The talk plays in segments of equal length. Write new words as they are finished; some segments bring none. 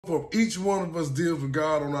For each one of us deals with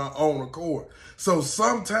God on our own accord. So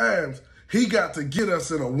sometimes he got to get us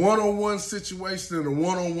in a one-on-one situation, in a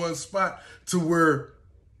one-on-one spot to where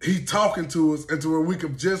he talking to us and to where we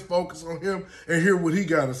can just focus on him and hear what he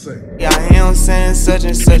got to say. Yeah, I am saying such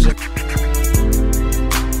and such a...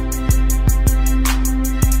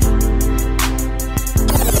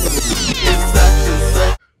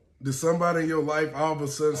 Did somebody in your life all of a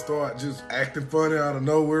sudden start just acting funny out of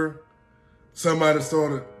nowhere? Somebody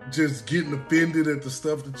started just getting offended at the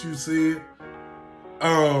stuff that you said.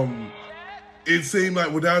 It seemed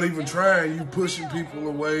like without even trying, you pushing people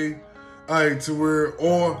away, to where,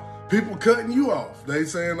 or people cutting you off. They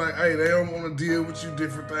saying like, hey, they don't want to deal with you,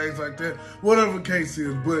 different things like that. Whatever the case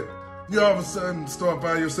is, but you all of a sudden start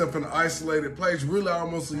finding yourself in an isolated place, really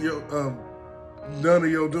almost none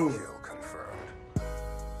of your doing.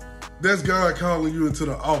 That's God calling you into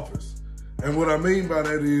the office. And what I mean by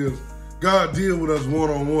that is, God deals with us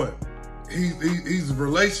one-on-one. He's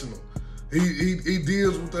relational. He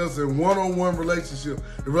deals with us in one-on-one relationship.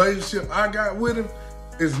 The relationship I got with him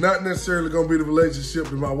is not necessarily going to be the relationship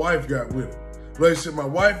that my wife got with him. The relationship my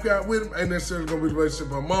wife got with him ain't necessarily going to be the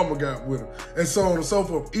relationship my mama got with him. And so on and so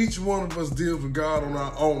forth. Each one of us deals with God on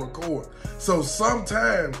our own accord. So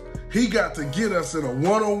sometimes he got to get us in a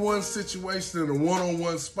one-on-one situation, in a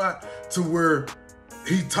one-on-one spot to where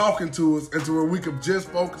he talking to us and to where we can just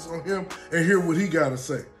focus on him and hear what he got to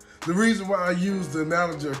say. The reason why I use the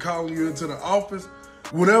analogy of calling you into the office,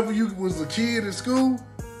 whenever you was a kid in school,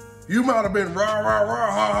 you might have been rah, rah,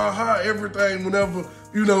 rah, ha, ha, ha, everything whenever,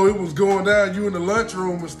 you know, it was going down, you in the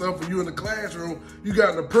lunchroom and stuff, or you in the classroom, you got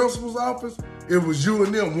in the principal's office, it was you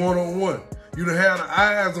and them one-on-one. You done had the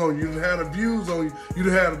eyes on you, you done had the views on you, you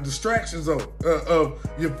done had the distractions on of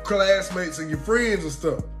your classmates and your friends and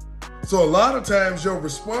stuff. So a lot of times your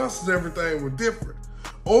responses, everything were different.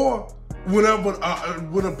 Or whenever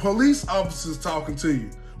when a police officer's talking to you,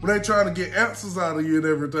 when they trying to get answers out of you and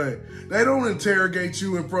everything, they don't interrogate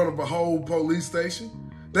you in front of a whole police station.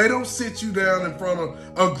 They don't sit you down in front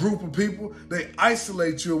of a group of people. They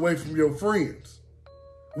isolate you away from your friends.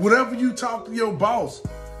 Whenever you talk to your boss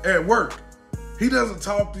at work, he doesn't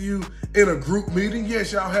talk to you in a group meeting.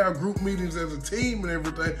 Yes, y'all have group meetings as a team and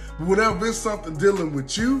everything, but whenever it's something dealing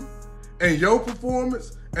with you and your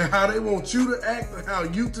performance and how they want you to act and how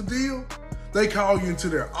you to deal, they call you into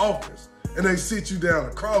their office and they sit you down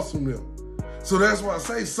across from them. So that's why I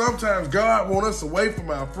say sometimes God wants us away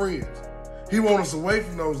from our friends. He wants us away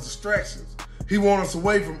from those distractions. He wants us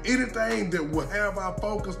away from anything that will have our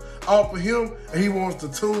focus off of him, and he wants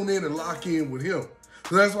to tune in and lock in with him.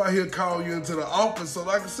 So that's why he'll call you into the office. So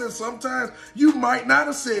like I said, sometimes you might not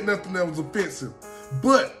have said nothing that was offensive,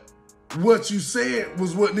 but what you said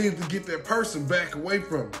was what needed to get that person back away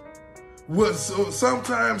from you. So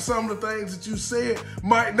sometimes some of the things that you said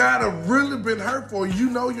might not have really been hurtful. You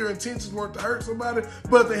know your intentions weren't to hurt somebody,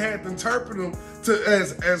 but they had to interpret them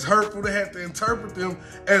as hurtful. They had to interpret them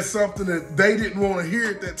as something that they didn't want to hear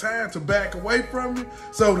at that time to back away from you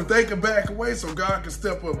so that they can back away so God can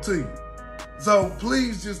step up to you. So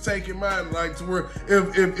please just take in mind, like, to where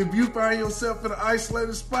if you find yourself in an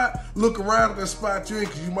isolated spot, look around at that spot you're in,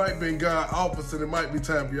 because you might be in God's office and it might be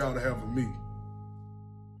time for y'all to have a meeting.